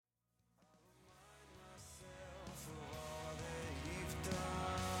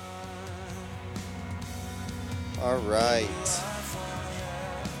All right.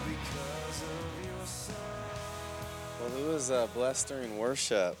 Well, who was blessed during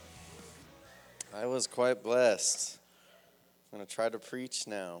worship? I was quite blessed. I'm going to try to preach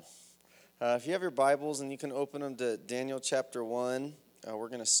now. If you have your Bibles and you can open them to Daniel chapter 1, we're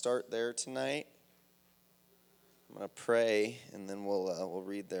going to start there tonight. I'm going to pray and then we'll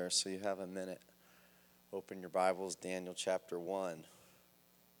read there so you have a minute. Open your Bibles, Daniel chapter 1.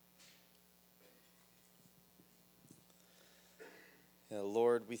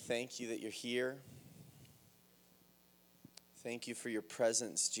 Lord, we thank you that you're here. Thank you for your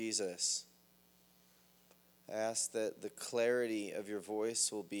presence, Jesus. I ask that the clarity of your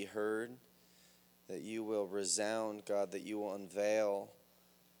voice will be heard, that you will resound, God, that you will unveil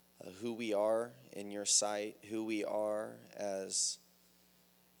who we are in your sight, who we are as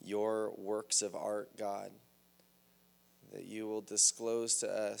your works of art, God, that you will disclose to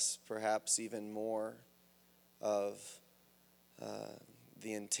us perhaps even more of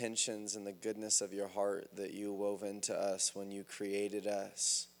the intentions and the goodness of your heart that you wove into us when you created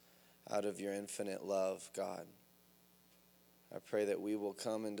us out of your infinite love, God. I pray that we will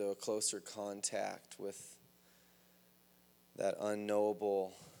come into a closer contact with that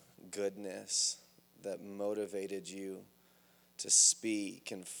unknowable goodness that motivated you to speak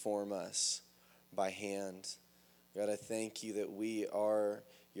and form us by hand. God, I thank you that we are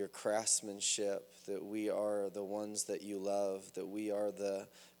your craftsmanship, that we are the ones that you love, that we are the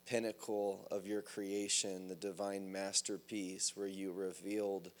pinnacle of your creation, the divine masterpiece where you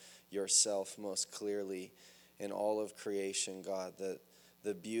revealed yourself most clearly in all of creation, God, that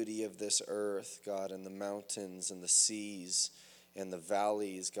the beauty of this earth, God, and the mountains and the seas and the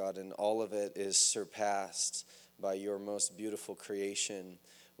valleys, God, and all of it is surpassed by your most beautiful creation,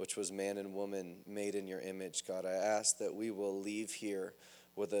 which was man and woman made in your image, God. I ask that we will leave here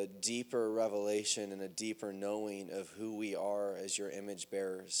with a deeper revelation and a deeper knowing of who we are as your image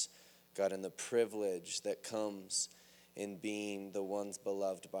bearers, God, and the privilege that comes in being the ones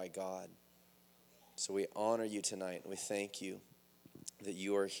beloved by God. So we honor you tonight, and we thank you that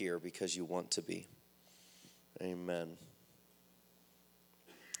you are here because you want to be. Amen.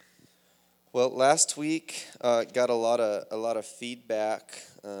 Well, last week got a lot of feedback.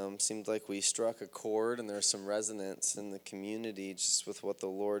 Seemed like we struck a chord, and there's some resonance in the community just with what the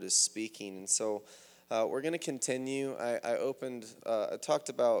Lord is speaking. And so we're going to continue. I talked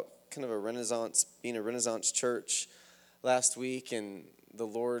about kind of being a Renaissance church last week, and the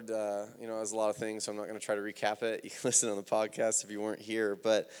Lord, has a lot of things, so I'm not going to try to recap it. You can listen on the podcast if you weren't here.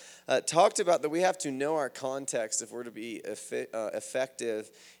 But talked about that we have to know our context if we're to be effective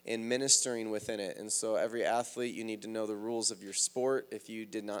in ministering within it. And so every athlete, you need to know the rules of your sport. If you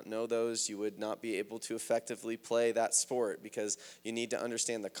did not know those, you would not be able to effectively play that sport because you need to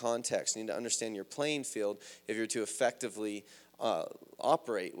understand the context. You need to understand your playing field if you're to effectively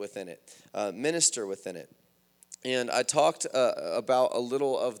operate within it, minister within it. And I talked about a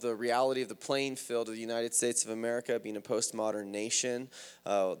little of the reality of the playing field of the United States of America being a postmodern nation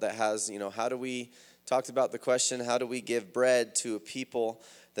that has, talked about the question, how do we give bread to a people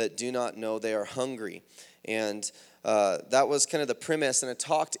that do not know they are hungry? And that was kind of the premise, and I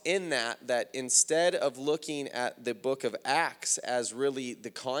talked in that instead of looking at the book of Acts as really the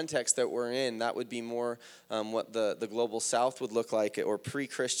context that we're in, that would be more what the global south would look like, or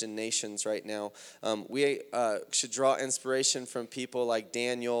pre-Christian nations right now. We should draw inspiration from people like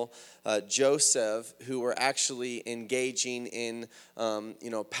Daniel, Joseph, who were actually engaging in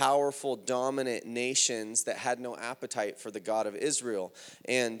powerful, dominant nations that had no appetite for the God of Israel.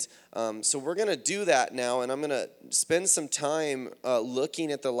 And so we're going to do that now, and I'm going to spend some time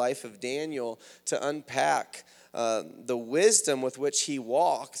looking at the life of Daniel to unpack the wisdom with which he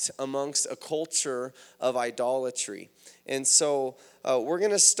walked amongst a culture of idolatry. And so we're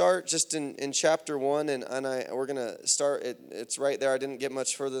going to start just in chapter 1, and we're going to start, it's right there. I didn't get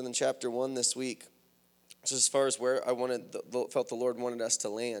much further than chapter 1 this week, just as far as where I felt the Lord wanted us to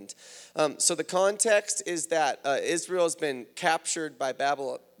land. So the context is that Israel has been captured by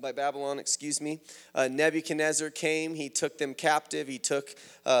Babylon. Nebuchadnezzar came. He took them captive. He took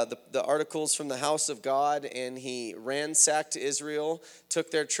the articles from the house of God, and he ransacked Israel, took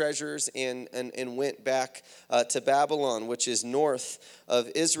their treasures, and went back to Babylon, which is north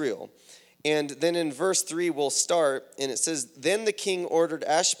of Israel. And then in verse 3 we'll start, and it says, "Then the king ordered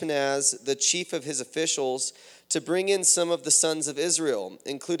Ashpenaz, the chief of his officials, to bring in some of the sons of Israel,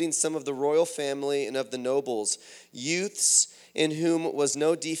 including some of the royal family and of the nobles, youths in whom was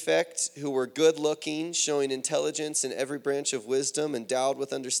no defect, who were good-looking, showing intelligence in every branch of wisdom, endowed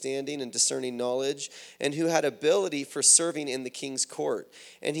with understanding and discerning knowledge, and who had ability for serving in the king's court.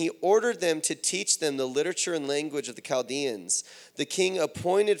 And he ordered them to teach them the literature and language of the Chaldeans. The king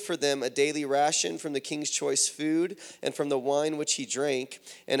appointed for them a daily ration from the king's choice food and from the wine which he drank,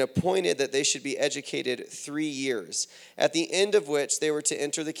 and appointed that they should be educated 3 years, at the end of which they were to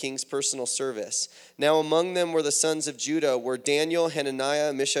enter the king's personal service. Now among them were the sons of Judah, were Daniel,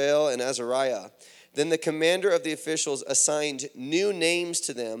 Hananiah, Mishael, and Azariah. Then the commander of the officials assigned new names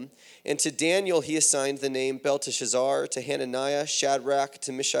to them, and to Daniel he assigned the name Belteshazzar, to Hananiah, Shadrach,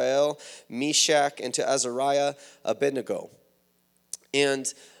 to Mishael, Meshach, and to Azariah, Abednego.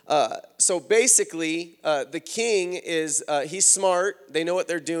 And so basically, the king is, he's smart. They know what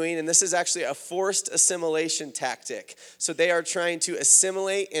they're doing. And this is actually a forced assimilation tactic. So they are trying to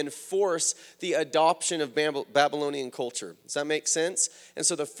assimilate and force the adoption of Babylonian culture. Does that make sense? And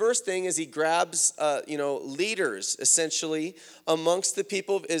so the first thing is he grabs, leaders, essentially, amongst the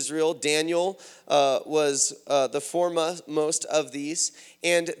people of Israel. Daniel was the foremost of these.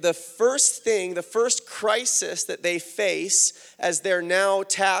 And the first crisis that they face as they're now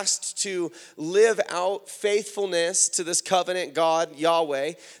tasked to live out faithfulness to this covenant God,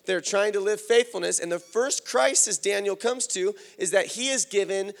 Yahweh, they're trying to live faithfulness. And the first crisis Daniel comes to is that he is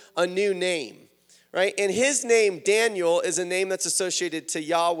given a new name. Right? And his name, Daniel, is a name that's associated to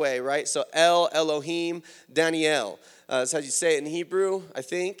Yahweh, right? So El, Elohim, Daniel. That's how you say it in Hebrew, I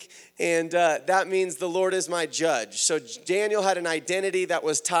think. And that means the Lord is my judge. So Daniel had an identity that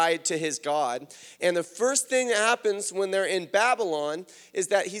was tied to his God. And the first thing that happens when they're in Babylon is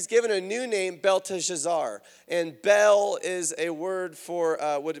that he's given a new name, Belteshazzar. And Bel is a word for,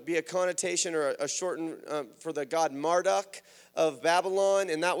 would it be a connotation or a shortened for the god Marduk of Babylon,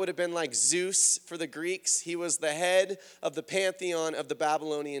 and that would have been like Zeus for the Greeks. He was the head of the pantheon of the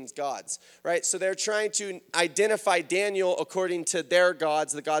Babylonian gods, right? So they're trying to identify Daniel according to their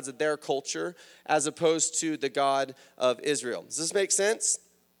gods, the gods of their culture, as opposed to the God of Israel. Does this make sense?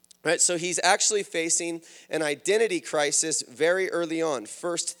 Right, so he's actually facing an identity crisis very early on,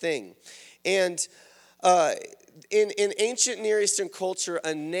 first thing. And in ancient Near Eastern culture,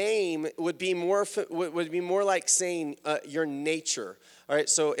 a name would be more like saying your nature. All right,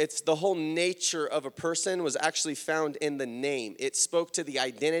 so it's the whole nature of a person was actually found in the name. It spoke to the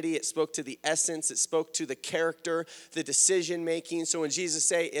identity, it spoke to the essence, it spoke to the character, the decision making. So when Jesus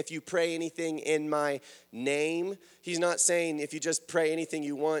say, if you pray anything in my name, he's not saying if you just pray anything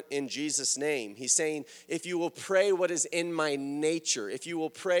you want in Jesus' name. He's saying if you will pray what is in my nature, if you will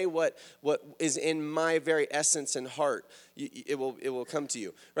pray what is in my very essence and heart, it will come to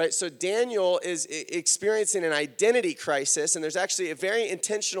you, right? So Daniel is experiencing an identity crisis, and there's actually a very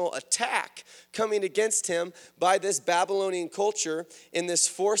intentional attack coming against him by this Babylonian culture in this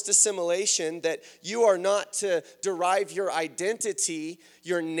forced assimilation that you are not to derive your identity,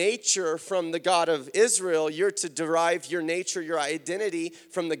 your nature from the God of Israel. You're to derive your nature, your identity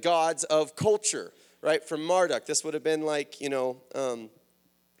from the gods of culture, right? From Marduk. This would have been like,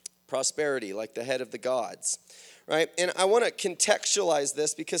 prosperity, like the head of the gods. Right? And I want to contextualize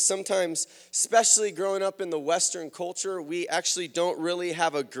this because sometimes, especially growing up in the Western culture, we actually don't really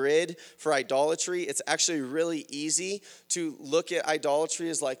have a grid for idolatry. It's actually really easy to look at idolatry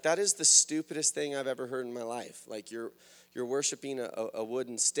as like, that is the stupidest thing I've ever heard in my life. Like you're worshiping a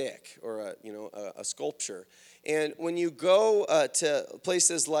wooden stick or a sculpture. And when you go to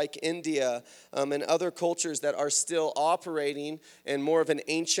places like India and other cultures that are still operating in more of an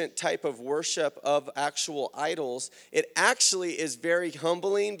ancient type of worship of actual idols, it actually is very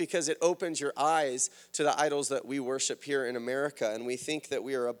humbling because it opens your eyes to the idols that we worship here in America. And we think that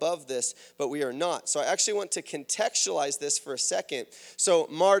we are above this, but we are not. So I actually want to contextualize this for a second. So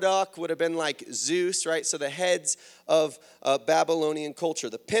Marduk would have been like Zeus, right? So the heads of Babylonian culture,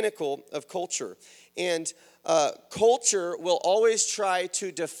 the pinnacle of culture. And culture will always try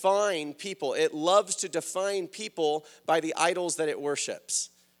to define people. It loves to define people by the idols that it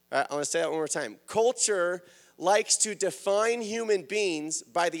worships. Right? I want to say that one more time. Culture likes to define human beings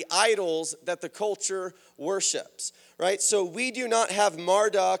by the idols that the culture worships. Right? So we do not have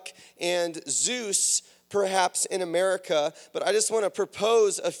Marduk and Zeus perhaps in America, but I just want to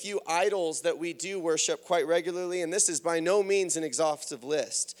propose a few idols that we do worship quite regularly, and this is by no means an exhaustive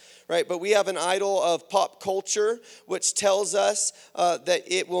list, right? But we have an idol of pop culture, which tells us that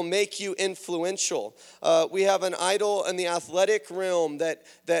it will make you influential. We have an idol in the athletic realm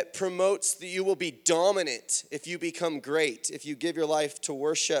that promotes that you will be dominant if you become great, if you give your life to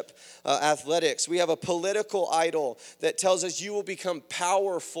worship athletics. We have a political idol that tells us you will become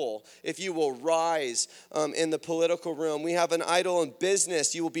powerful if you will rise in the political realm. We have an idol in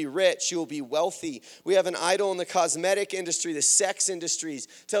business. You will be rich. You will be wealthy. We have an idol in the cosmetic industry, the sex industries.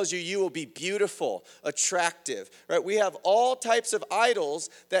 Tells you you will be beautiful, attractive. Right? We have all types of idols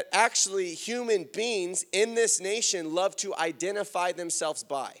that actually human beings in this nation love to identify themselves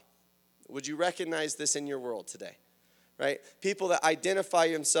by. Would you recognize this in your world today? Right? People that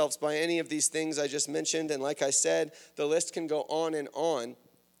identify themselves by any of these things I just mentioned, and like I said, the list can go on and on.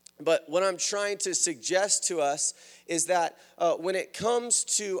 But what I'm trying to suggest to us is that when it comes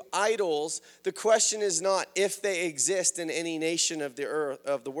to idols, the question is not if they exist in any nation of the earth,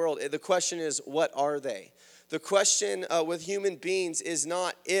 of the world. The question is, what are they? The question with human beings is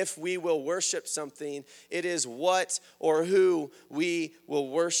not if we will worship something. It is what or who we will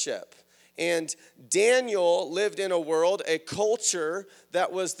worship. And Daniel lived in a world, a culture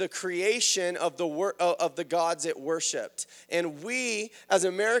that was the creation of the gods it worshipped. And we, as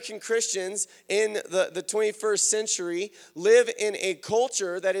American Christians in the 21st century, live in a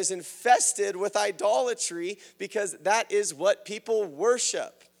culture that is infested with idolatry because that is what people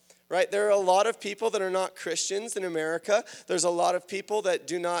worship. Right? There are a lot of people that are not Christians in America. There's a lot of people that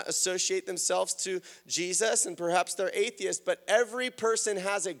do not associate themselves to Jesus, and perhaps they're atheists, but every person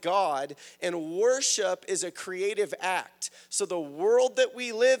has a God, and worship is a creative act. So the world that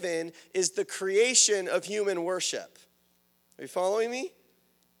we live in is the creation of human worship. Are you following me?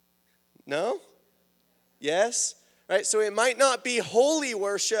 No? Yes? Right, so it might not be holy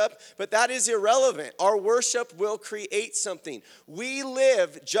worship, but that is irrelevant. Our worship will create something. We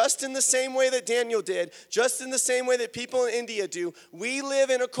live just in the same way that Daniel did, just in the same way that people in India do. We live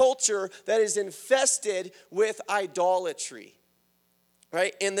in a culture that is infested with idolatry.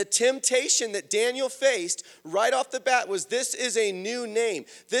 Right? And the temptation that Daniel faced right off the bat was, this is a new name.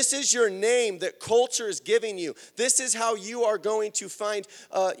 This is your name that culture is giving you. This is how you are going to find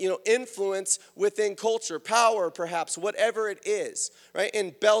influence within culture, power perhaps, whatever it is. Right?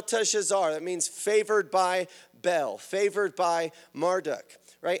 And Belteshazzar, that means favored by Bel, favored by Marduk.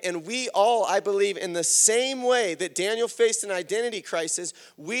 Right? And we all, I believe, in the same way that Daniel faced an identity crisis,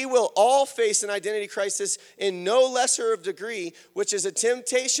 we will all face an identity crisis in no lesser of degree, which is a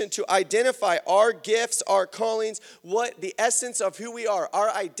temptation to identify our gifts, our callings, what the essence of who we are, our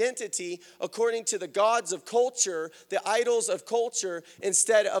identity according to the gods of culture, the idols of culture,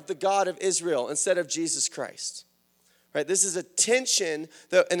 instead of the God of Israel, instead of Jesus Christ. Right? This is a tension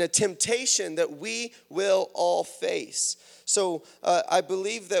and a temptation that we will all face. So I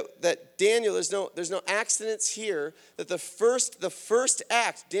believe that Daniel, there's no accidents here, that the first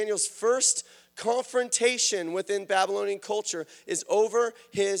act, Daniel's first confrontation within Babylonian culture is over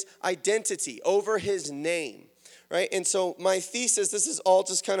his identity, over his name. Right? And so my thesis, this is all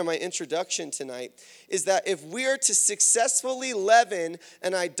just kind of my introduction tonight, is that if we are to successfully leaven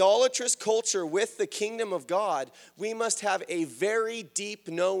an idolatrous culture with the kingdom of God, we must have a very deep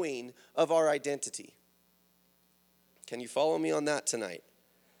knowing of our identity. Can you follow me on that tonight?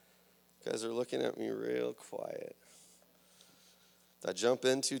 You guys are looking at me real quiet. Did I jump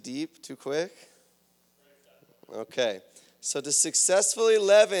in too deep, too quick? Okay. So to successfully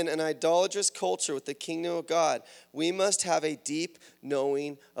leaven an idolatrous culture with the kingdom of God, we must have a deep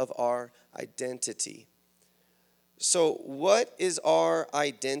knowing of our identity. So what is our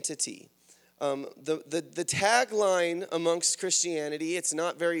identity? The tagline amongst Christianity, it's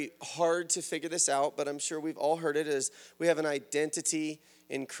not very hard to figure this out, but I'm sure we've all heard it, is we have an identity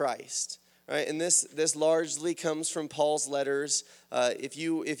in Christ. Right? And this largely comes from Paul's letters. If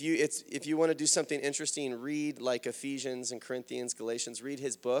you want to do something interesting, read like Ephesians and Corinthians, Galatians. Read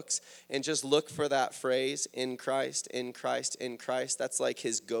his books and just look for that phrase, in Christ, in Christ, in Christ. That's like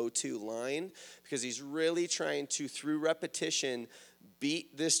his go-to line, because he's really trying to, through repetition,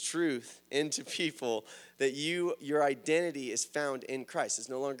 beat this truth into people that your identity is found in Christ. It's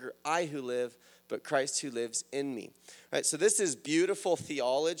no longer I who live, but Christ who lives in me. Right, so this is beautiful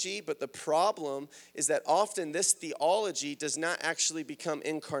theology, but the problem is that often this theology does not actually become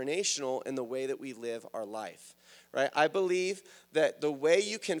incarnational in the way that we live our life. Right? I believe that the way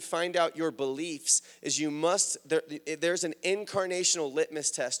you can find out your beliefs is there's an incarnational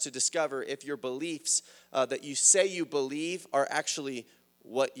litmus test to discover if your beliefs that you say you believe are actually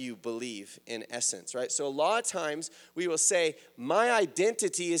what you believe in essence, right? So a lot of times we will say, my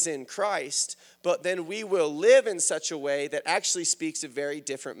identity is in Christ, but then we will live in such a way that actually speaks a very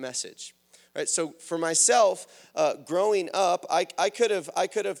different message. Right, so for myself, growing up, I could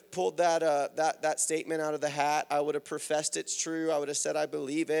have pulled that statement out of the hat. I would have professed it's true. I would have said I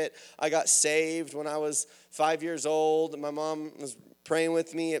believe it. I got saved when I was 5 years old. My mom was praying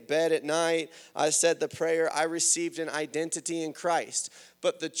with me at bed at night. I said the prayer. I received an identity in Christ.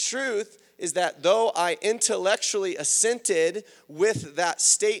 But the truth is that though I intellectually assented with that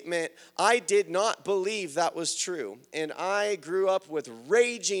statement, I did not believe that was true. And I grew up with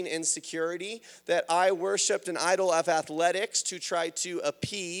raging insecurity that I worshiped an idol of athletics to try to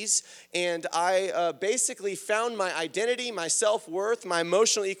appease. And I basically found my identity, my self-worth, my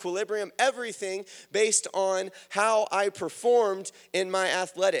emotional equilibrium, everything based on how I performed in my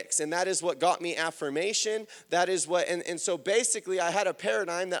athletics. And that is what got me affirmation. That is what, and so basically I had a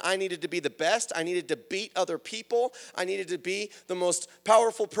paradigm that I needed to be the best. I needed to beat other people. I needed to be the most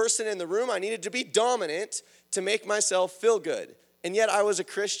powerful person in the room. I needed to be dominant to make myself feel good. And yet I was a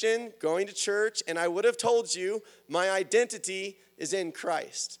Christian going to church, and I would have told you my identity is in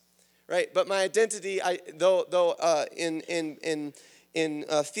Christ, right? But my identity, in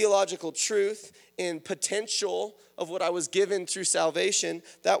theological truth, in potential of what I was given through salvation,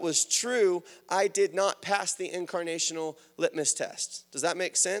 that was true. I did not pass the incarnational litmus test. Does that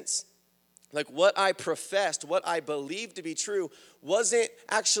make sense? Like what I professed, what I believed to be true, wasn't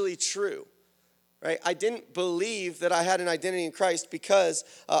actually true, right? I didn't believe that I had an identity in Christ because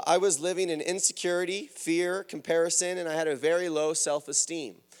I was living in insecurity, fear, comparison, and I had a very low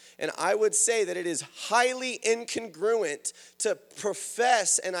self-esteem. And I would say that it is highly incongruent to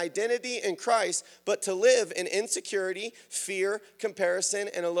profess an identity in Christ, but to live in insecurity, fear, comparison,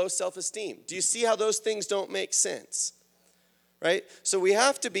 and a low self-esteem. Do you see how those things don't make sense? Right? So we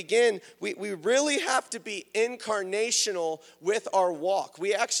have to begin, we really have to be incarnational with our walk.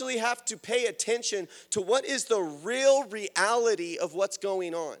 We actually have to pay attention to what is the real reality of what's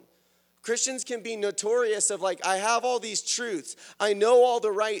going on. Christians can be notorious of like, I have all these truths, I know all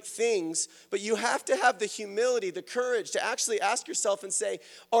the right things, but you have to have the humility, the courage to actually ask yourself and say,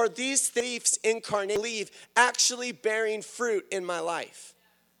 are these beliefs actually bearing fruit in my life?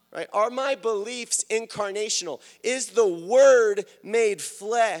 Right? Are my beliefs incarnational? Is the word made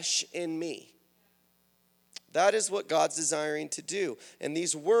flesh in me? That is what God's desiring to do. And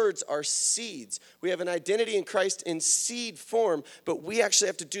these words are seeds. We have an identity in Christ in seed form, but we actually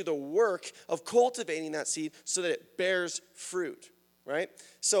have to do the work of cultivating that seed so that it bears fruit, right?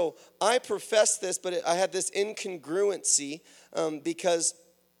 So I profess this, but I had this incongruency because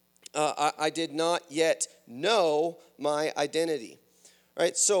I did not yet know my identity.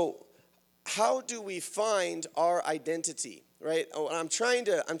 Right, so how do we find our identity? Right, I'm trying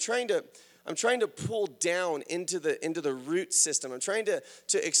to pull down into the root system. I'm trying to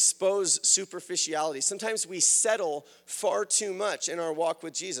expose superficiality. Sometimes we settle far too much in our walk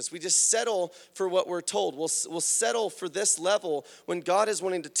with Jesus. We just settle for what we're told. We'll settle for this level when God is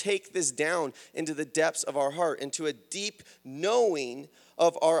wanting to take this down into the depths of our heart, into a deep knowing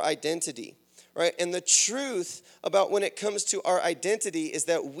of our identity. Right? And the truth about when it comes to our identity is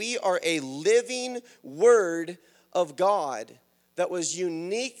that we are a living word of God that was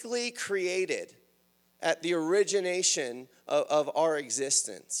uniquely created at the origination of our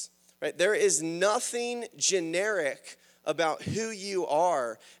existence. Right? There is nothing generic about who you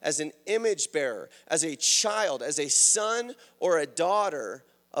are as an image bearer, as a child, as a son or a daughter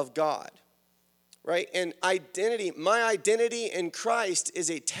of God. Right? And identity, my identity in Christ is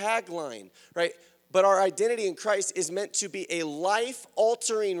a tagline, right? But our identity in Christ is meant to be a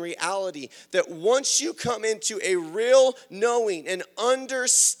life-altering reality that once you come into a real knowing and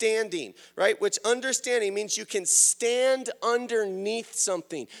understanding, right? Which understanding means you can stand underneath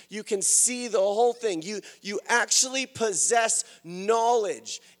something. You can see the whole thing. You actually possess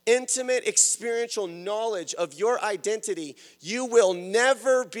knowledge, intimate experiential knowledge of your identity. You will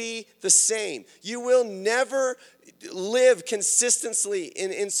never be the same. You will never live consistently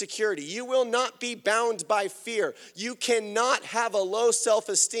in insecurity. You will not be bound by fear. You cannot have a low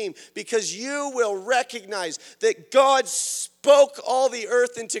self-esteem because you will recognize that God spoke all the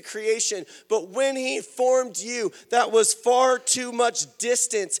earth into creation, but when he formed you, that was far too much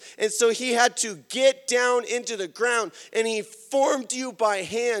distance, and so he had to get down into the ground, and he formed you by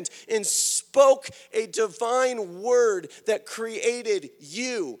hand and spoke a divine word that created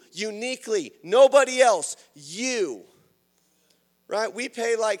you uniquely. Nobody else, you. Right? We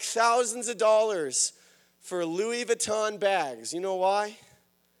pay like thousands of dollars for Louis Vuitton bags. You know why?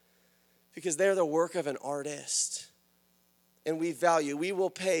 Because they're the work of an artist. And we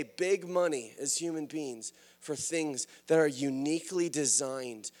will pay big money as human beings for things that are uniquely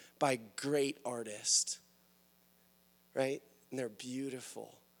designed by great artists. Right? And they're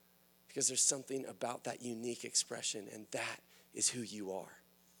beautiful because there's something about that unique expression, and that is who you are.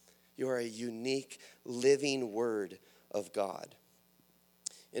 You are a unique living word of God.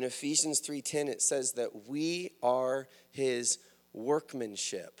 In Ephesians 3:10, it says that we are his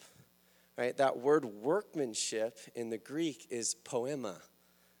workmanship. Right? That word workmanship in the Greek is poema.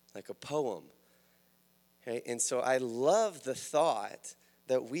 like a poem. Okay? And so I love the thought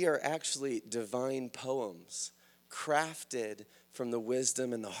that we are actually divine poems crafted from the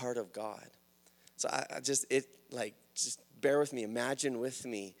wisdom and the heart of God. So just bear with me. Imagine with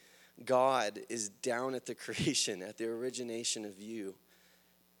me, God is down at the creation, at the origination of you,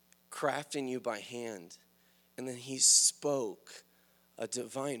 crafting you by hand. And then he spoke a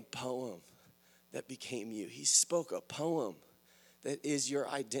divine poem that became you. He spoke a poem that is your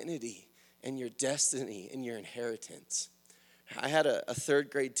identity and your destiny and your inheritance. I had a third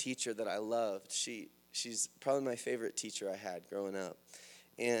grade teacher that I loved. She's probably my favorite teacher I had growing up.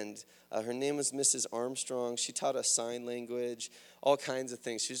 And her name was Mrs. Armstrong. She taught us sign language, all kinds of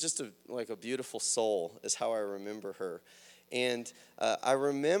things. She was just a beautiful soul is how I remember her. And I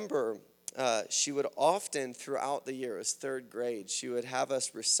remember she would often throughout the year, it was third grade, she would have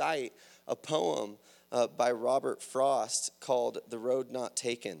us recite a poem by Robert Frost called The Road Not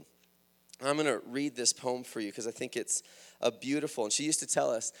Taken. I'm going to read this poem for you because I think it's beautiful. And she used to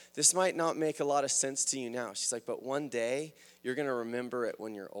tell us, this might not make a lot of sense to you now. She's like, but one day you're going to remember it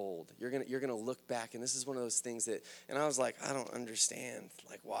when you're old. You're going to look back, and this is one of those things that, and I was like, I don't understand,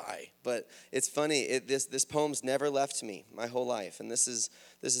 like why? But it's funny, this poem's never left me my whole life, and this is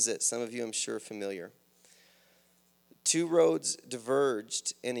it. Some of you, I'm sure, are familiar. Two roads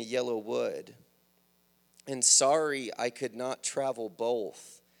diverged in a yellow wood, and sorry I could not travel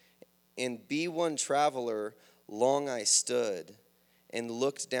both. And be one traveler, long I stood, and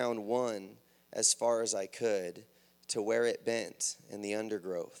looked down one as far as I could, to where it bent in the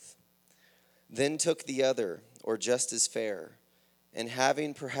undergrowth. Then took the other, or just as fair, and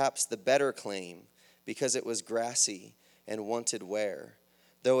having perhaps the better claim, because it was grassy and wanted wear,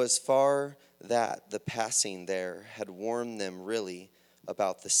 though as far that the passing there had warmed them really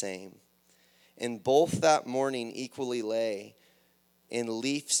about the same. And both that morning equally lay, in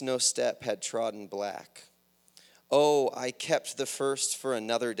leaves no step had trodden black. Oh, I kept the first for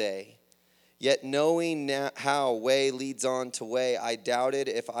another day. Yet knowing how way leads on to way, I doubted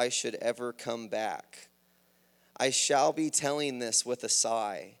if I should ever come back. I shall be telling this with a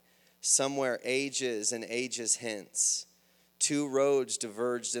sigh, somewhere ages and ages hence. Two roads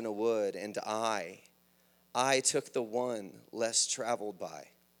diverged in a wood, and I took the one less traveled by,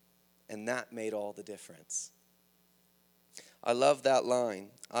 and that made all the difference. I love that line.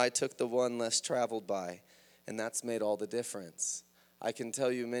 I took the one less traveled by, and that's made all the difference. I can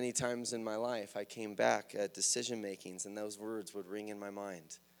tell you many times in my life, I came back at decision makings, and those words would ring in my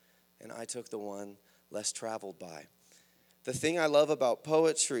mind. And I took the one less traveled by. The thing I love about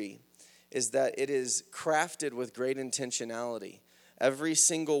poetry is that it is crafted with great intentionality. Every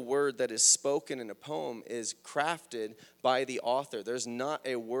single word that is spoken in a poem is crafted by the author. There's not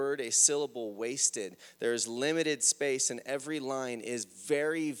a word, a syllable wasted. There's limited space, and every line is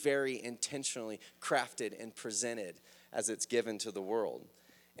very, very intentionally crafted and presented as it's given to the world.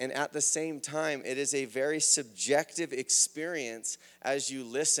 And at the same time, it is a very subjective experience as you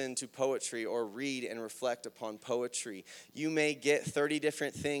listen to poetry or read and reflect upon poetry. You may get 30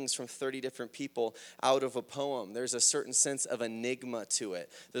 different things from 30 different people out of a poem. There's a certain sense of enigma to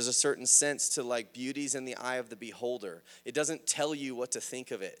it. There's a certain sense to like beauty's in the eye of the beholder. It doesn't tell you what to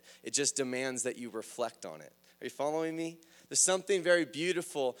think of it. It just demands that you reflect on it. Are you following me? There's something very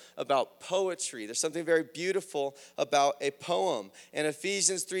beautiful about poetry. There's something very beautiful about a poem. And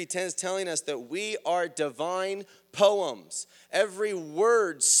Ephesians 3:10 is telling us that we are divine poems. Every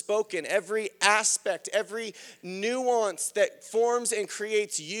word spoken, every aspect, every nuance that forms and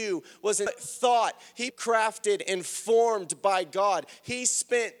creates you was a thought he crafted and formed by God. He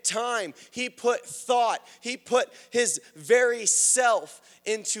spent time, he put thought, he put his very self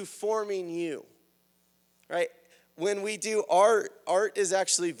into forming you, right? When we do art is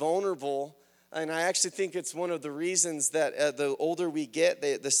actually vulnerable, and I actually think it's one of the reasons that the older we get,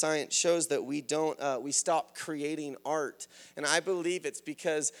 the science shows that we stop creating art. And I believe it's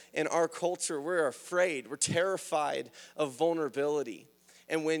because in our culture, we're afraid, we're terrified of vulnerability.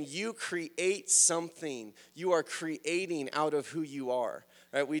 And when you create something, you are creating out of who you are.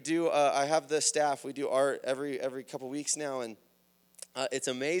 Right? We do. I have the staff. We do art every couple weeks now, and it's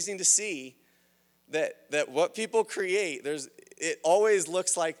amazing to see that what people create, it always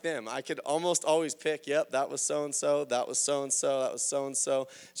looks like them. I could almost always pick, yep, that was so-and-so, that was so-and-so, that was so-and-so.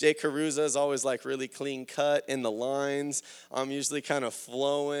 Jay Caruza is always like really clean cut in the lines. I'm usually kind of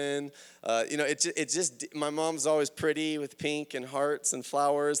flowing. My mom's always pretty with pink and hearts and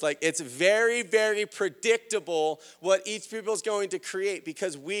flowers. Like it's very, very predictable what each people is going to create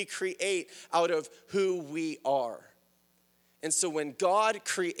because we create out of who we are. And so when God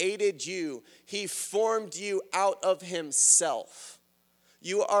created you, he formed you out of himself.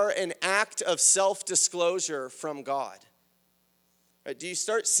 You are an act of self-disclosure from God. Right? Do you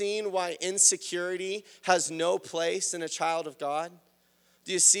start seeing why insecurity has no place in a child of God?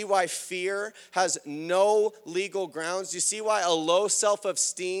 Do you see why fear has no legal grounds? Do you see why a low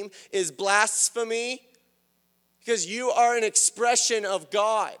self-esteem is blasphemy? Because you are an expression of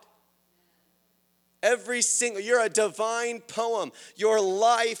God. You're a divine poem. Your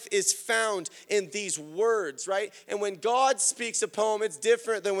life is found in these words, right? And when God speaks a poem, it's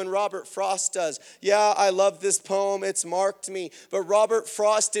different than when Robert Frost does. Yeah, I love this poem. It's marked me. But Robert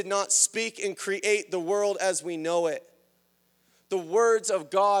Frost did not speak and create the world as we know it. The words of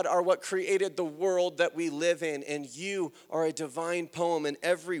God are what created the world that we live in, and you are a divine poem, and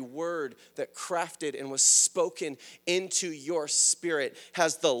every word that crafted and was spoken into your spirit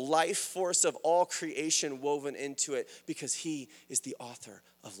has the life force of all creation woven into it because he is the author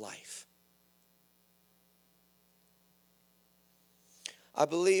of life. I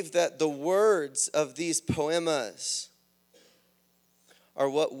believe that the words of these poemas are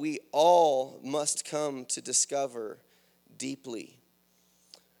what we all must come to discover deeply.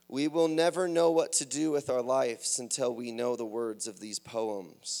 We will never know what to do with our lives until we know the words of these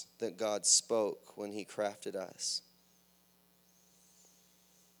poems that God spoke when he crafted us.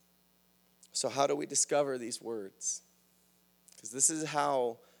 So how do we discover these words? Because this is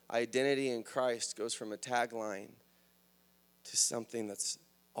how identity in Christ goes from a tagline to something that's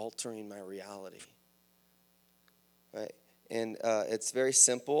altering my reality. Right? And it's very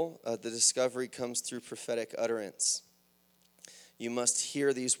simple. The discovery comes through prophetic utterance. You must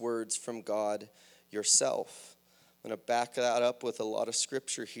hear these words from God yourself. I'm going to back that up with a lot of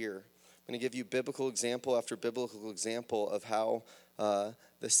scripture here. I'm going to give you biblical example after biblical example of how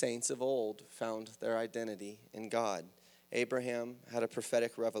the saints of old found their identity in God. Abraham had a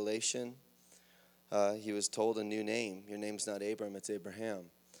prophetic revelation. He was told a new name. Your name's not Abram, it's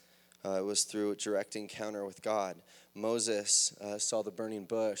Abraham. It was through a direct encounter with God. Moses saw the burning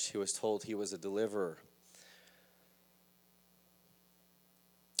bush. He was told he was a deliverer.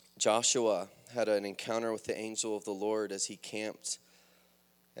 Joshua had an encounter with the angel of the Lord as he camped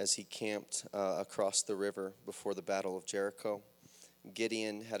across the river before the battle of Jericho.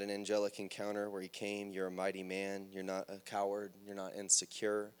 Gideon had an angelic encounter where he came, you're a mighty man, you're not a coward, you're not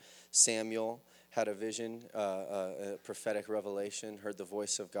insecure. Samuel had a vision, a prophetic revelation, heard the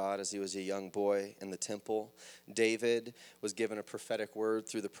voice of God as he was a young boy in the temple. David was given a prophetic word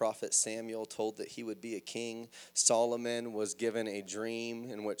through the prophet Samuel, told that he would be a king. Solomon was given a dream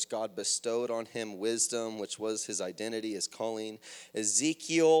in which God bestowed on him wisdom, which was his identity, his calling.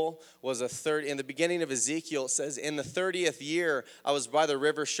 Ezekiel was in the beginning of Ezekiel, it says, in the 30th year, I was by the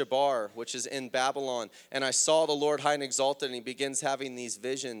river Shabar, which is in Babylon, and I saw the Lord high and exalted, and he begins having these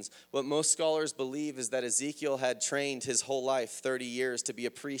visions. What most scholars believe is that Ezekiel had trained his whole life, 30 years, to be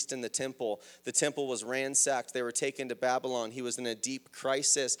a priest in the temple. The temple was ransacked. They were taken to Babylon. He was in a deep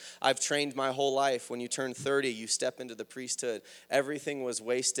crisis. I've trained my whole life. When you turn 30, you step into the priesthood. Everything was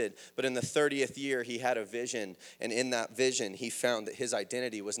wasted. But in the 30th year, he had a vision. And in that vision, he found that his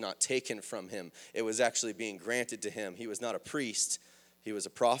identity was not taken from him. It was actually being granted to him. He was not a priest. He was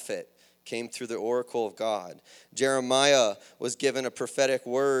a prophet. Came through the oracle of God. Jeremiah was given a prophetic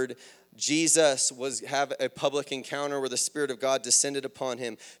word. Jesus have a public encounter where the Spirit of God descended upon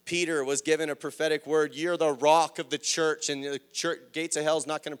him. Peter was given a prophetic word. You're the rock of the church, and the gates of hell is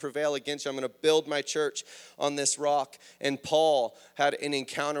not going to prevail against you. I'm going to build my church on this rock. And Paul had an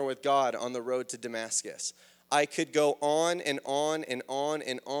encounter with God on the road to Damascus. I could go on and on and on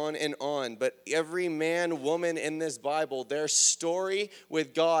and on and on, but every man, woman in this Bible, their story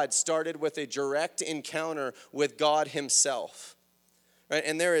with God started with a direct encounter with God himself. Right?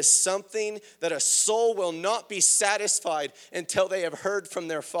 And there is something that a soul will not be satisfied until they have heard from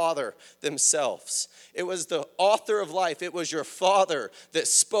their Father themselves. It was the author of life. It was your Father that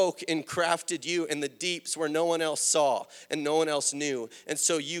spoke and crafted you in the deeps where no one else saw and no one else knew. And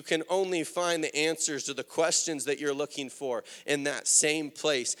so you can only find the answers to the questions that you're looking for in that same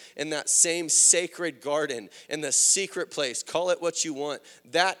place, in that same sacred garden, in the secret place. Call it what you want.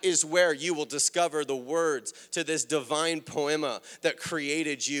 That is where you will discover the words to this divine poema that created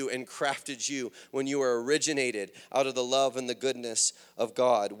you and crafted you when you were originated out of the love and the goodness of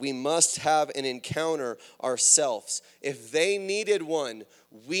God. We must have an encounter ourselves. If they needed one,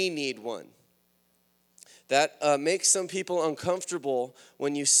 we need one. That makes some people uncomfortable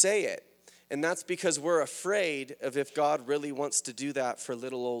when you say it. And that's because we're afraid of if God really wants to do that for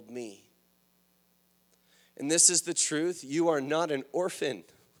little old me. And this is the truth. You are not an orphan.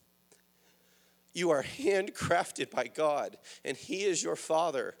 You are handcrafted by God, and He is your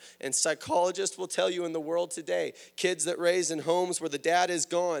Father. And psychologists will tell you in the world today, kids that raise in homes where the dad is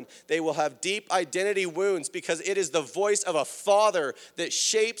gone, they will have deep identity wounds because it is the voice of a father that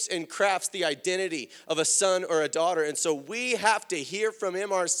shapes and crafts the identity of a son or a daughter. And so we have to hear from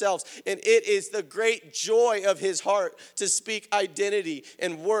Him ourselves. And it is the great joy of His heart to speak identity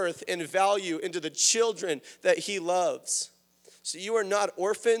and worth and value into the children that He loves. So you are not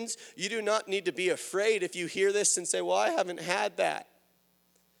orphans. You do not need to be afraid if you hear this and say, well, I haven't had that.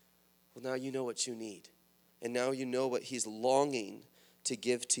 Well, now you know what you need. And now you know what He's longing to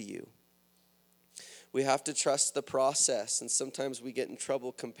give to you. We have to trust the process, and sometimes we get in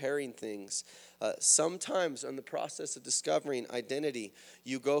trouble comparing things. Sometimes in the process of discovering identity,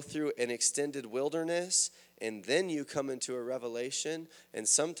 you go through an extended wilderness, and then you come into a revelation, and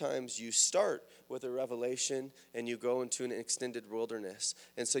sometimes you start with a revelation and you go into an extended wilderness.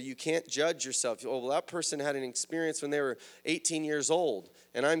 And so you can't judge yourself. Oh, well, that person had an experience when they were 18 years old,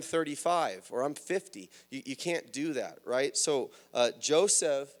 and I'm 35 or I'm 50. You can't do that, right? So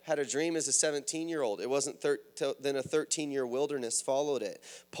Joseph had a dream as a 17-year-old. It wasn't then a 13-year wilderness followed it.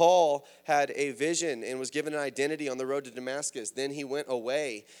 Paul had a vision and was given an identity on the road to Damascus. Then he went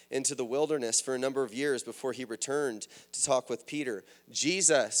away into the wilderness for a number of years before he returned to talk with Peter.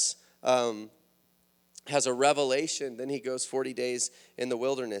 Jesus has a revelation, then he goes 40 days in the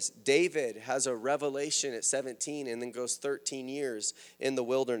wilderness. David has a revelation at 17 and then goes 13 years in the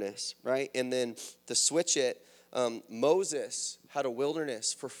wilderness, right? And then to switch it, Moses had a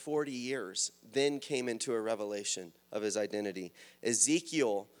wilderness for 40 years, then came into a revelation of his identity.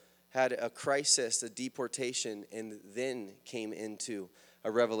 Ezekiel had a crisis, a deportation, and then came into a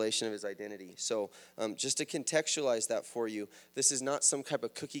revelation of his identity. So just to contextualize that for you, this is not some type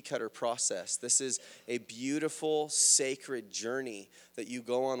of cookie cutter process. This is a beautiful, sacred journey that you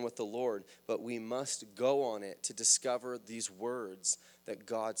go on with the Lord, but we must go on it to discover these words that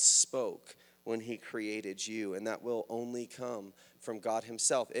God spoke when He created you, and that will only come from God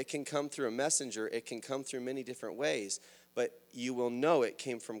Himself. It can come through a messenger. It can come through many different ways, but you will know it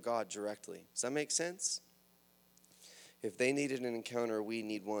came from God directly. Does that make sense? If they needed an encounter, we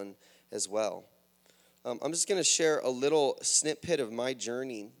need one as well. I'm just going to share a little snippet of my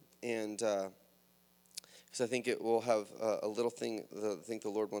journey, and because I think it will have a little thing that I think the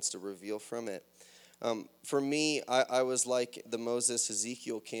Lord wants to reveal from it. For me, I was like the Moses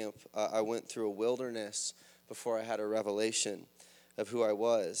Ezekiel camp. I went through a wilderness before I had a revelation of who I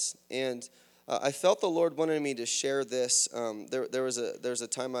was, and I felt the Lord wanted me to share this. There's a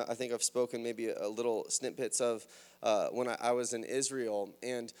time I think I've spoken maybe a little snippets of when I was in Israel,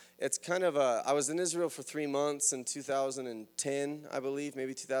 and it's kind of I was in Israel for 3 months in 2010, I believe,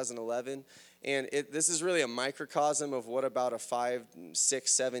 maybe 2011, and this is really a microcosm of what about a 5,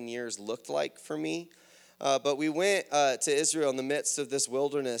 6, 7 years looked like for me. But we went to Israel in the midst of this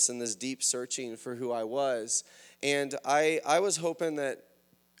wilderness and this deep searching for who I was, and I was hoping that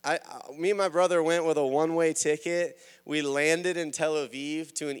me and my brother went with a one-way ticket. We landed in Tel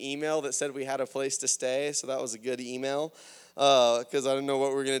Aviv to an email that said we had a place to stay, so that was a good email because I didn't know what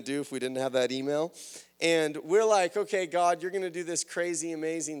we were going to do if we didn't have that email. And we're like, okay, God, you're going to do this crazy,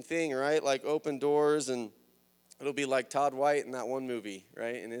 amazing thing, right? Like open doors, and it'll be like Todd White in that one movie,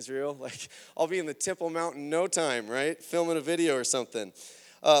 right, in Israel. Like I'll be in the Temple Mount in no time, right, filming a video or something.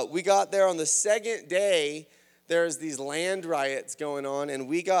 We got there on the second day. There's these land riots going on, and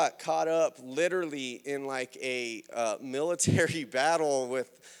we got caught up literally in like a military battle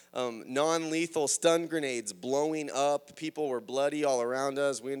with non-lethal stun grenades blowing up. People were bloody all around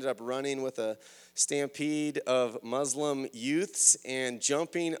us. We ended up running with a stampede of Muslim youths and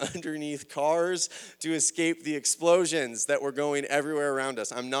jumping underneath cars to escape the explosions that were going everywhere around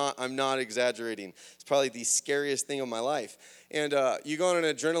us. I'm not exaggerating. It's probably the scariest thing of my life. And you go on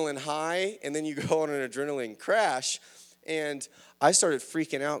an adrenaline high, and then you go on an adrenaline crash. And I started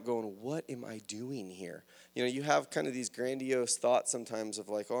freaking out going, what am I doing here? You know, you have kind of these grandiose thoughts sometimes of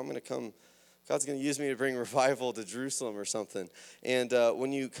like, oh, I'm going to come, God's going to use me to bring revival to Jerusalem or something. And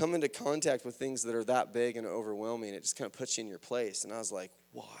when you come into contact with things that are that big and overwhelming, it just kind of puts you in your place. And I was like,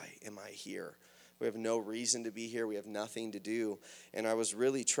 why am I here? We have no reason to be here. We have nothing to do. And I was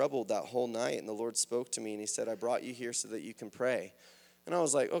really troubled that whole night. And the Lord spoke to me and He said, I brought you here so that you can pray. And I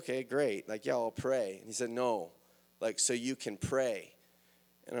was like, okay, great. Like, yeah, I'll pray. And He said, no, like, so you can pray.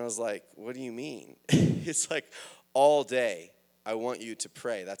 And I was like, what do you mean? It's like all day, I want you to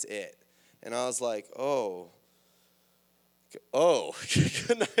pray. That's it. And I was like, oh,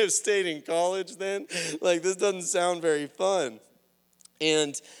 couldn't I have stayed in college then? Like, this doesn't sound very fun.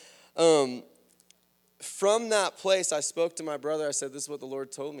 And from that place, I spoke to my brother. I said, this is what the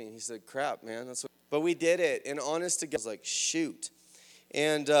Lord told me. He said, crap, man. But we did it. And honest to God, I was like, shoot.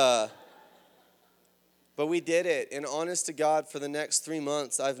 And, but we did it. And honest to God, for the next 3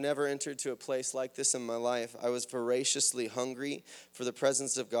 months, I've never entered to a place like this in my life. I was voraciously hungry for the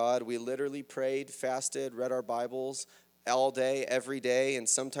presence of God. We literally prayed, fasted, read our Bibles all day, every day, and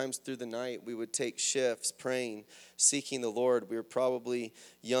sometimes through the night. We would take shifts praying, seeking the Lord. We were probably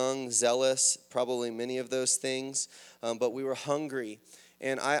young, zealous, probably many of those things, but we were hungry.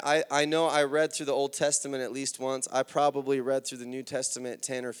 And I know I read through the Old Testament at least once. I probably read through the New Testament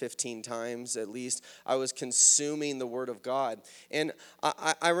 10 or 15 times at least. I was consuming the Word of God. And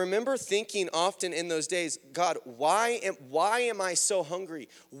I remember thinking often in those days, God, why am I so hungry?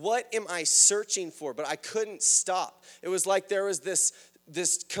 What am I searching for? But I couldn't stop. It was like there was this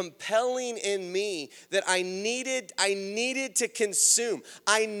compelling in me that I needed to consume.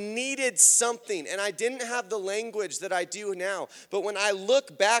 I needed something, and I didn't have the language that I do now. But when I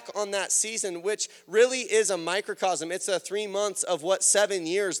look back on that season, which really is a microcosm, it's a 3 months of what 7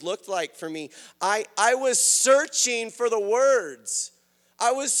 years looked like for me. I was searching for the words.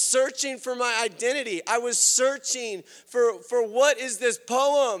 I was searching for my identity. I was searching for what is this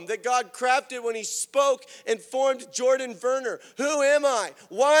poem that God crafted when he spoke and formed Jordan Werner. Who am I?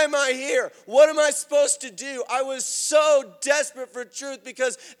 Why am I here? What am I supposed to do? I was so desperate for truth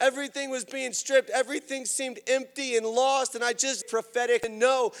because everything was being stripped. Everything seemed empty and lost, and I just prophetic and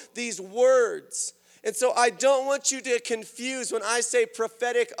know these words. And so I don't want you to confuse when I say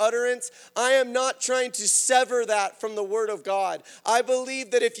prophetic utterance. I am not trying to sever that from the Word of God. I believe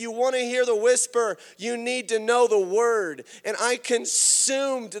that if you want to hear the whisper, you need to know the Word. And I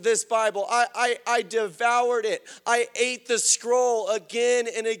consumed this Bible. I devoured it. I ate the scroll again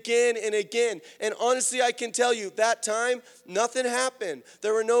and again and again. And honestly, I can tell you, that time, nothing happened.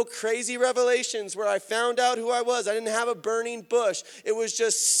 There were no crazy revelations where I found out who I was. I didn't have a burning bush. It was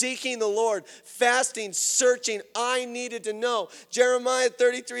just seeking the Lord, fasting, searching. I needed to know. Jeremiah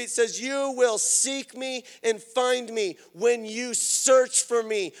 33 says, you will seek me and find me when you search for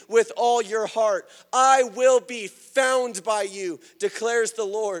me with all your heart. I will be found by you, declares the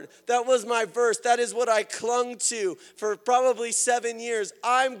Lord. That was my verse. That is what I clung to for probably 7 years.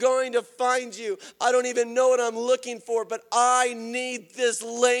 I'm going to find you. I don't even know what I'm looking for, but I need this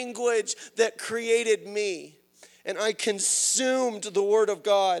language that created me. And I consumed the Word of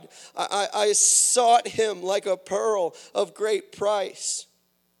God. I sought him like a pearl of great price.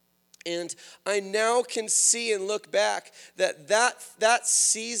 And I now can see and look back that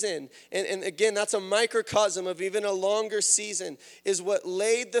season, and again, that's a microcosm of even a longer season, is what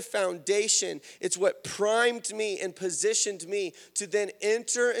laid the foundation. It's what primed me and positioned me to then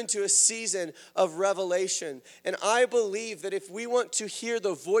enter into a season of revelation. And I believe that if we want to hear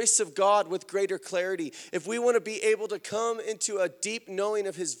the voice of God with greater clarity, if we want to be able to come into a deep knowing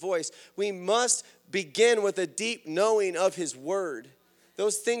of his voice, we must begin with a deep knowing of his word.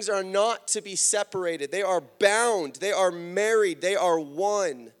 Those things are not to be separated. They are bound. They are married. They are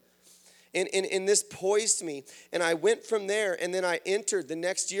one. And this poised me. And I went from there, and then I entered the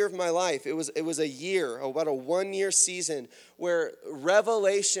next year of my life. It was a year, about a 1 year season, where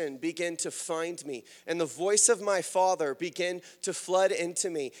revelation began to find me. And the voice of my Father began to flood into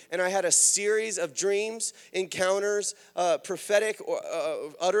me. And I had a series of dreams, encounters, prophetic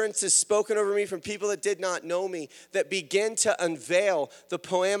utterances spoken over me from people that did not know me, that began to unveil the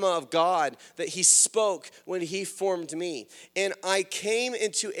poema of God that he spoke when he formed me. And I came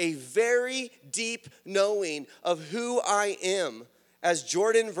into a very deep knowing of who I am as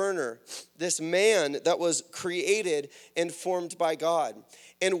Jordan Werner, this man that was created and formed by God.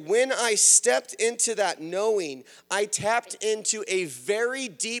 And when I stepped into that knowing, I tapped into a very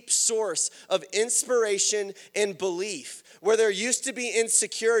deep source of inspiration and belief. Where there used to be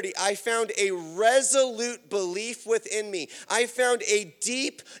insecurity, I found a resolute belief within me. I found a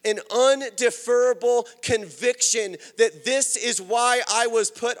deep and undeferrable conviction that this is why I was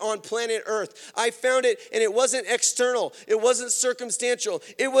put on planet Earth. I found it, and it wasn't external. It wasn't circumstantial.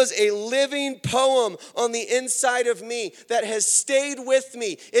 It was a living poem on the inside of me that has stayed with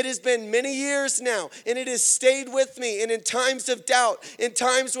me. It has been many years now, and it has stayed with me. And in times of doubt, in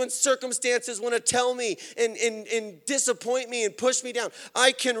times when circumstances want to tell me and disappoint me and push me down,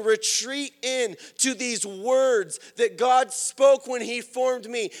 I can retreat in to these words that God spoke when he formed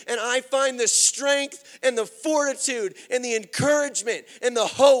me. And I find the strength and the fortitude and the encouragement and the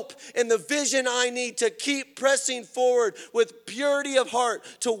hope and the vision I need to keep pressing forward with purity of heart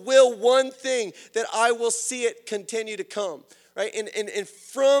to will one thing, that I will see it continue to come. right? And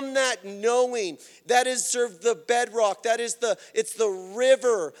from that knowing, that is sort of the bedrock. It's the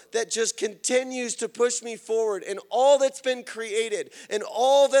river that just continues to push me forward. And all that's been created and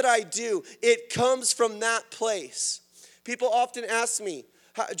all that I do, it comes from that place. People often ask me,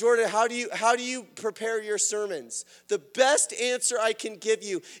 Jordan, how do you prepare your sermons? The best answer I can give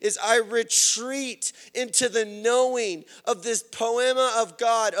you is I retreat into the knowing of this poema of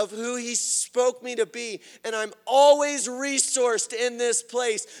God, of who he spoke me to be. And I'm always resourced in this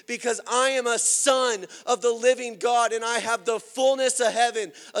place because I am a son of the living God and I have the fullness of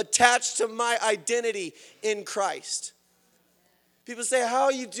heaven attached to my identity in Christ. People say, how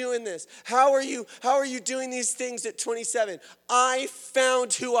are you doing this? How are you doing these things at 27? I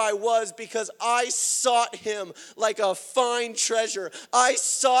found who I was because I sought him like a fine treasure. I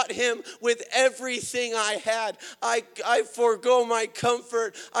sought him with everything I had. I forgo my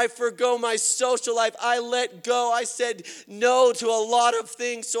comfort. I forgo my social life. I let go. I said no to a lot of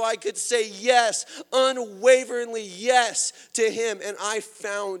things so I could say yes, unwaveringly yes to him. And I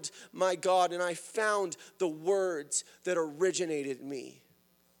found my God, and I found the words that originated me.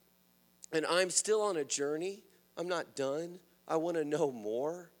 And I'm still on a journey. I'm not done. I want to know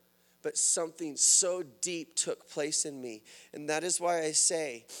more. But something so deep took place in me. And that is why I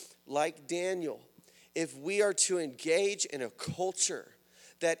say, like Daniel, if we are to engage in a culture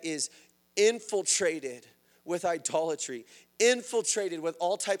that is infiltrated with idolatry, infiltrated with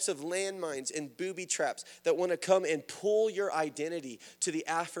all types of landmines and booby traps that want to come and pull your identity to the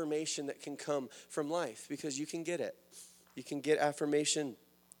affirmation that can come from life, because you can get it. You can get affirmation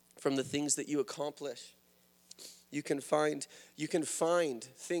from the things that you accomplish. You can find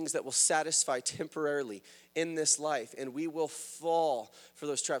things that will satisfy temporarily in this life, and we will fall for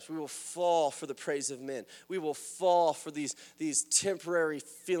those traps. We will fall for the praise of men. We will fall for these temporary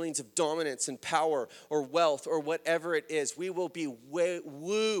feelings of dominance and power or wealth or whatever it is. We will be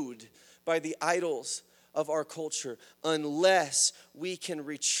wooed by the idols of our culture unless we can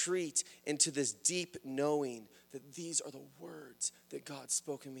retreat into this deep knowing that these are the words that God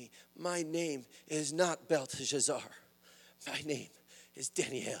spoke in me. My name is not Belteshazzar. My name is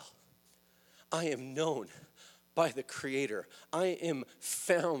Daniel. I am known by the Creator. I am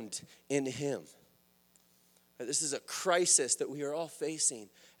found in him. This is a crisis that we are all facing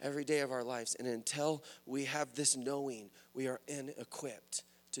every day of our lives. And until we have this knowing, we are inequipped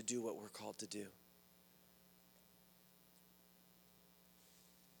to do what we're called to do.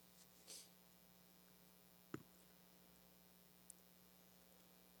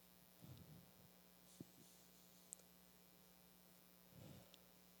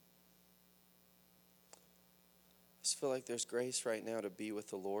 I just feel like there's grace right now to be with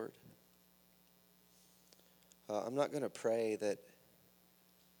the Lord. I'm not going to pray that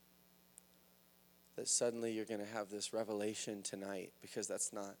suddenly you're going to have this revelation tonight, because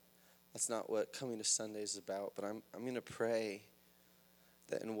that's not what coming to Sunday is about. But I'm going to pray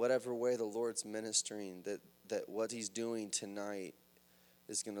that in whatever way the Lord's ministering, that what he's doing tonight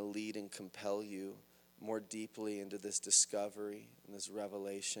is going to lead and compel you more deeply into this discovery and this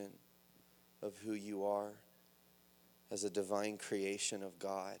revelation of who you are as a divine creation of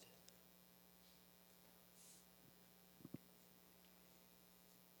God.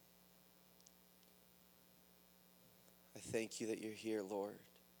 I thank you that you're here, Lord.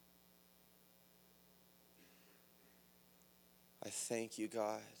 I thank you,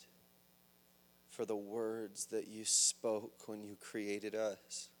 God, for the words that you spoke when you created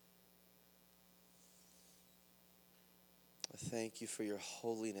us. I thank you for your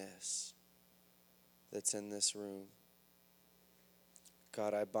holiness that's in this room.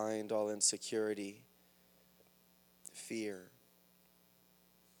 God, I bind all insecurity, fear,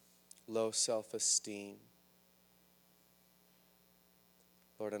 low self-esteem.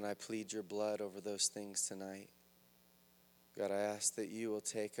 Lord, and I plead your blood over those things tonight. God, I ask that you will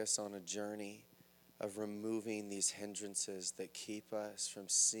take us on a journey of removing these hindrances that keep us from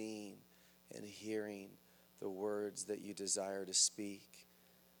seeing and hearing the words that you desire to speak.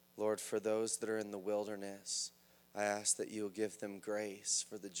 Lord, for those that are in the wilderness, I ask that you will give them grace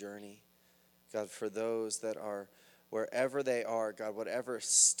for the journey. God, for those that are wherever they are, God, whatever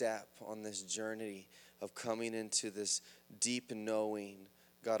step on this journey of coming into this deep knowing,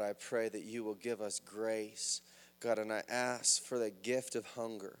 God, I pray that you will give us grace. God, and I ask for the gift of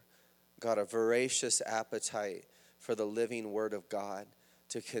hunger, God, a voracious appetite for the living word of God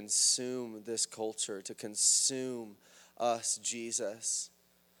to consume this culture, to consume us, Jesus,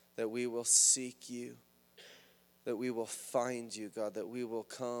 that we will seek you, that we will find you, God, that we will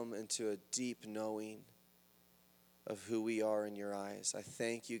come into a deep knowing of who we are in your eyes. I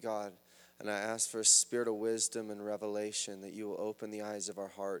thank you, God, And I ask for a spirit of wisdom and revelation, that you will open the eyes of our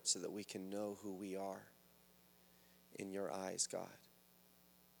hearts so that we can know who we are in your eyes, God.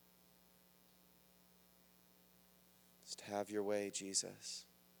 Just have your way, Jesus.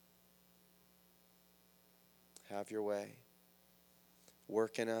 Have your way.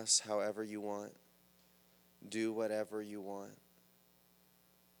 Work in us however you want. Do whatever you want.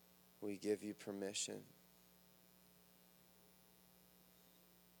 We give you permission.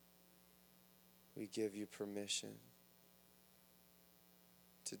 We give you permission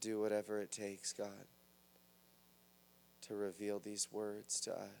to do whatever it takes, God, to reveal these words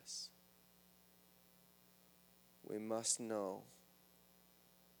to us. We must know.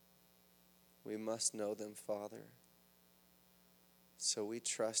 We must know them, Father. So we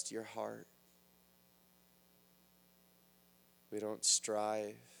trust your heart. We don't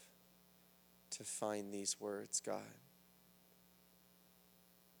strive to find these words, God.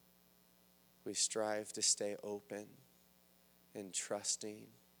 We strive to stay open and trusting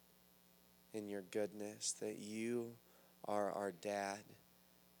in your goodness, that you are our dad,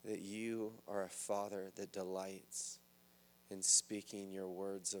 that you are a father that delights in speaking your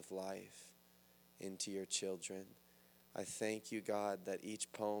words of life into your children. I thank you, God, that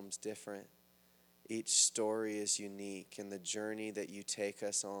each poem's different. Each story is unique, and the journey that you take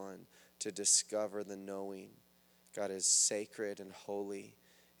us on to discover the knowing, God, is sacred and holy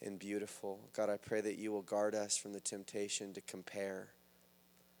and beautiful. God, I pray that you will guard us from the temptation to compare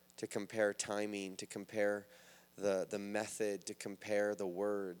timing, to compare the method, to compare the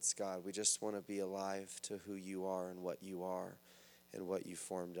words. God, we just want to be alive to who you are and what you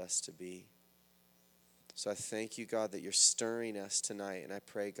formed us to be. So I thank you, God, that you're stirring us tonight. And I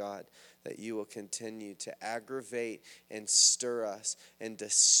pray, God, that you will continue to aggravate and stir us and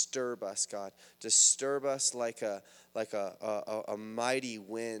disturb us, God. Disturb us like a mighty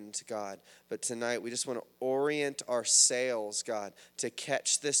wind, God. But tonight we just want to orient our sails, God, to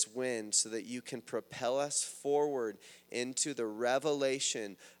catch this wind so that you can propel us forward into the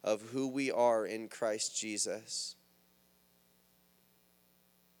revelation of who we are in Christ Jesus.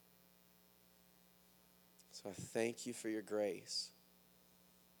 So I thank you for your grace.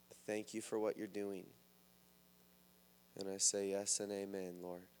 Thank you for what you're doing. And I say yes and amen,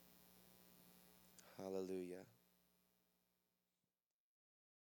 Lord. Hallelujah.